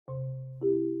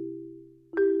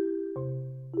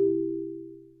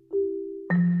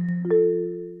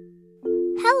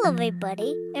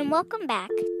everybody, and welcome back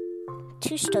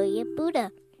to Story of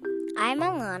Buddha. I'm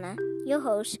Alana, your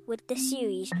host with the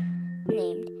series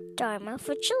named Dharma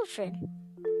for Children.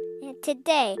 And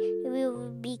today, we will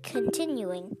be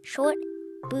continuing short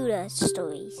Buddha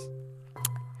stories.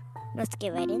 Let's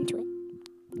get right into it.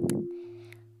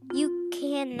 You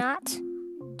cannot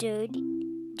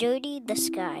dirty the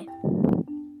sky.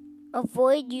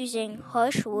 Avoid using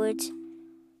harsh words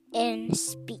in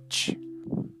speech.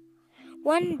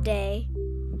 One day,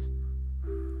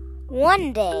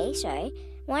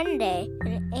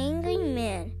 an angry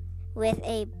man with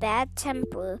a bad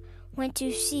temper went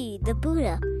to see the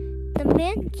Buddha. The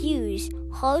man used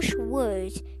harsh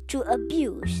words to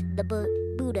abuse the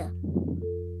Buddha.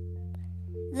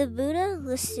 The Buddha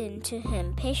listened to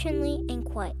him patiently and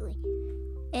quietly,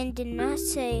 and did not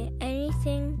say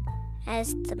anything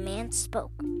as the man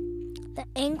spoke. The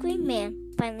angry man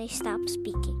finally stopped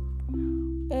speaking.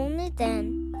 Only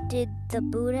then did the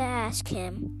Buddha ask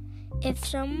him, if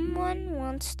someone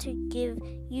wants to give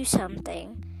you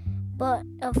something, but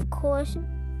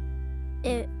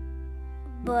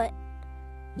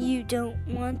you don't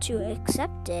want to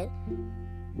accept it,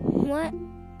 who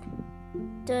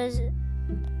does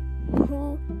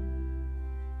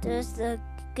the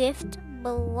gift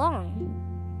belong?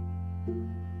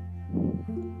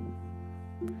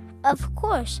 Of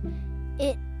course,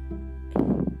 it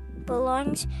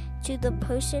belongs to the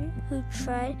person who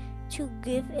tried to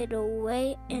give it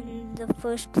away in the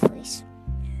first place.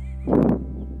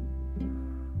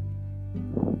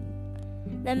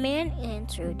 The man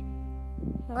answered,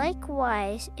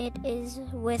 likewise it is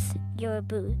with your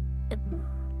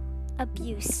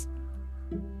abuse.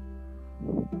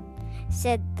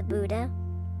 Said the Buddha,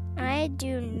 I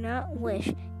do not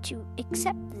wish to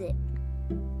accept it,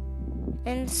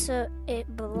 and so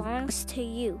it belongs to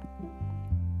you.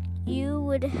 You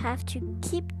would have to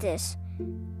keep this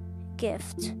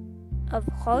gift of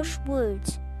harsh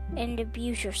words and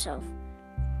abuse yourself.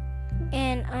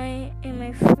 And I am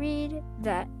afraid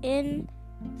that in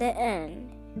the end,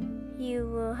 you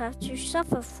will have to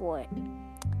suffer for it.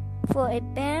 For a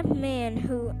bad man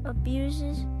who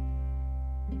abuses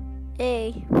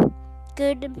a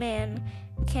good man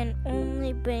can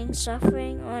only bring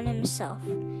suffering on himself.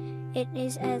 It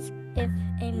is as if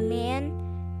a man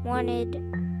wanted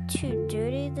to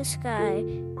dirty the sky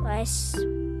by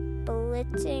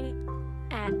spitting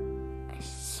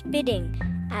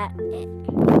at it.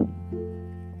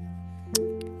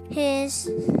 His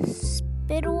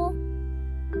spittle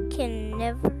can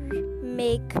never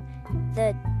make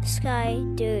the sky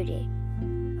dirty.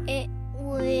 It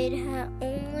would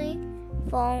only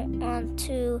fall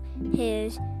onto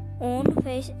his own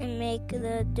face and make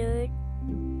the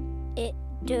it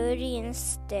dirty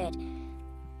instead.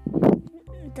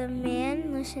 The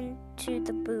man listened to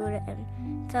the Buddha and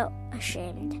felt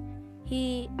ashamed.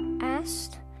 He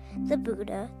asked the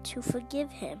Buddha to forgive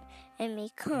him and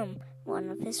become one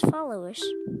of his followers.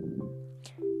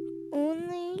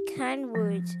 Only kind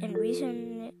words and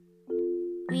reasoning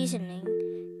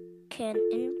can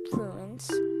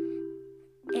influence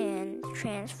and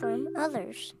transform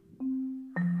others.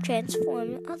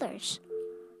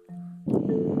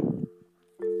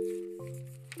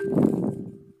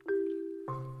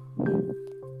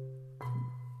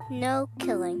 No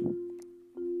killing.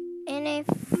 In a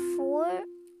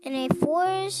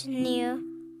forest near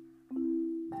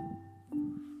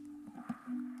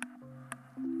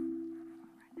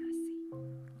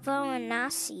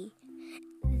Varanasi,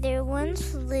 there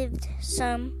once lived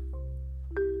some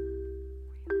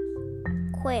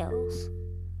quails.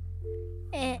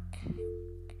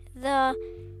 The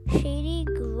shady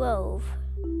grove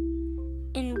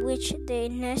in which they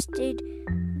nested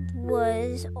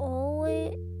was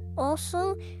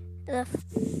also the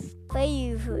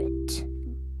favorite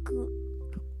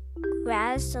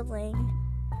grazing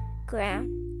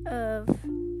ground of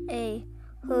a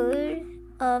herd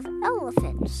of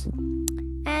elephants.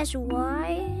 As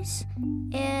wise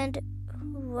and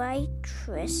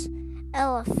righteous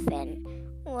elephant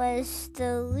was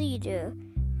the leader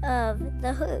of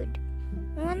the herd.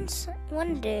 One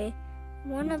day,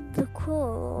 one of the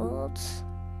quails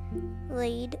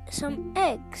laid some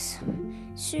eggs.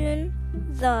 Soon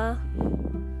the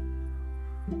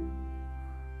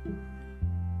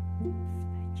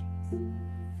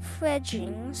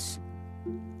fledglings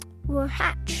were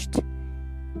hatched.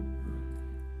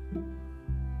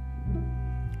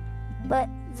 But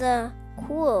the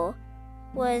quail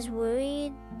was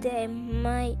worried they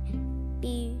might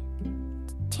be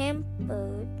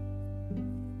tampered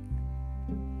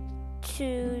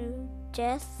to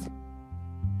death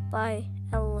by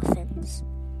elephants.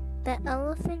 The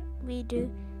elephant leader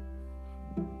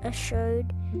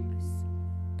assumed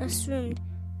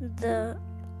the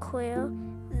quail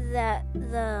that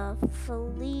the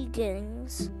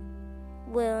fledglings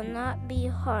will not be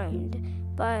harmed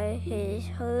by his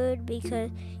herd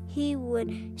because he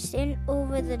would stand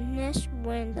over the nest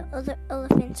when the other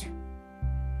elephants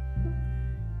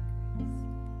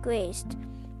grazed.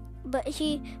 But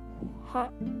he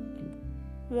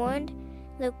warned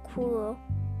the quail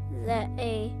that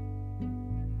a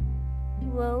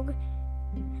rogue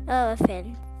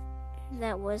elephant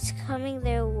that was coming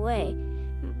their way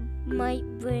might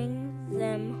bring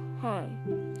them harm.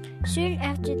 Soon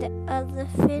after, the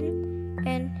elephant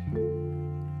and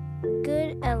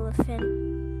good elephant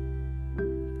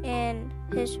and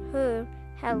his herd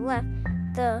had left,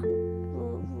 the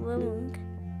rogue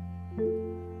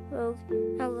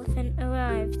elephant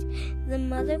arrived. The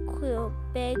mother quail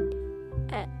begged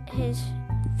at his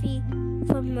feet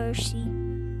for mercy.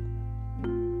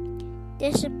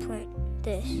 Despite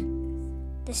this,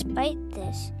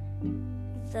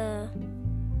 the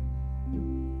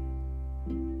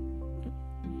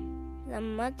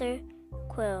mother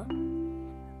quail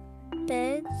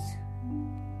begs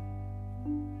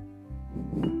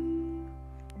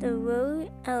the rogue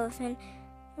elephant,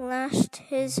 lashed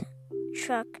his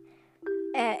trunk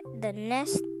at the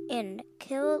nest, and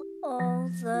killed all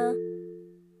the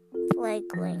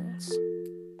fledglings.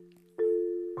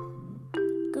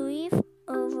 Grief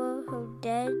over her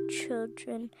dead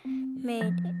children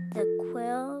made the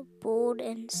quail bold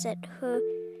and set her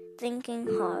thinking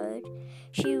hard.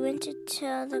 She went to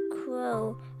tell the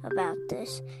crow about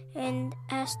this and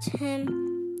asked him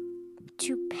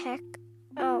to peck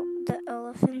out the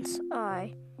elephant's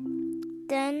eye.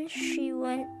 Then she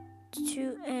went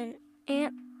to an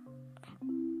ant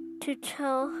to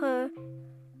tell her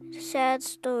sad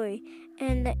story,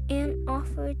 and the ant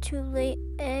offered to lay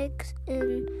eggs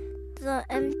in the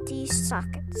empty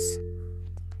sockets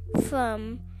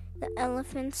from the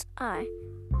elephant's eyes.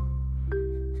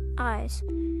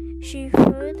 She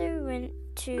further went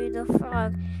to the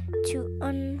frog to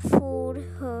unfold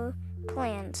her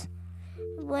plans.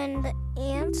 When the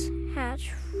ants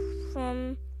hatched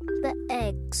from the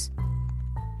eggs,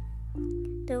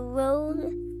 the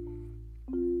rogue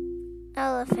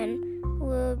elephant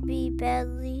will be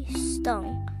badly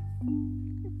stung.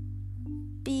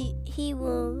 He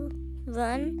will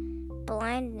run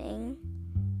blinding,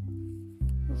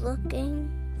 looking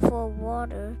for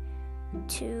water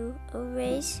to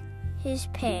erase his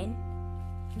pain.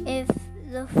 If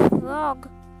the frog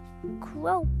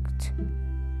croaked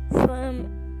from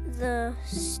the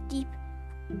steep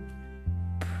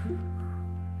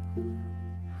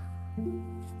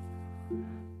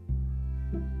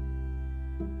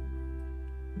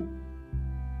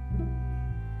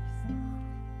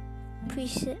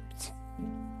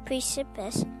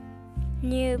precipice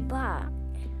nearby,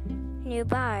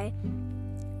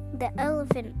 the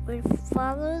elephant would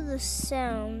follow the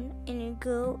sound and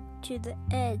go to the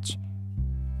edge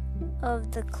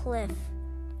of the cliff.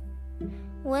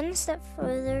 One step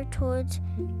further towards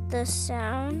the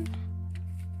sound,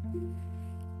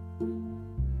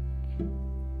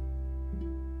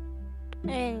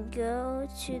 and go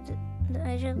to the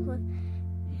edge of the cliff.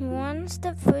 One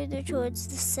step further towards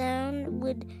the sound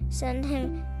would send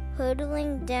him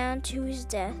hurtling down to his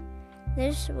death.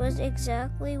 This was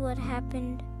exactly what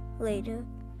happened later.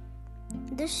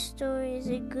 This story is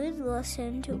a good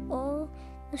lesson to all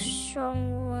the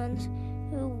strong ones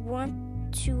who want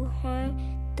to harm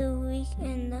the weak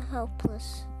and the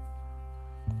helpless.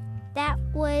 That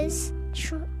was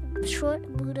short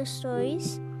Buddha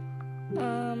stories.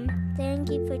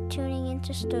 Thank you for tuning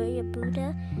into Story of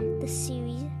Buddha, the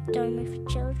series Dharma for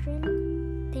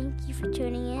Children. Thank you for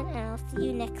tuning in, and I'll see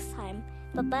you next time.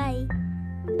 Bye-bye.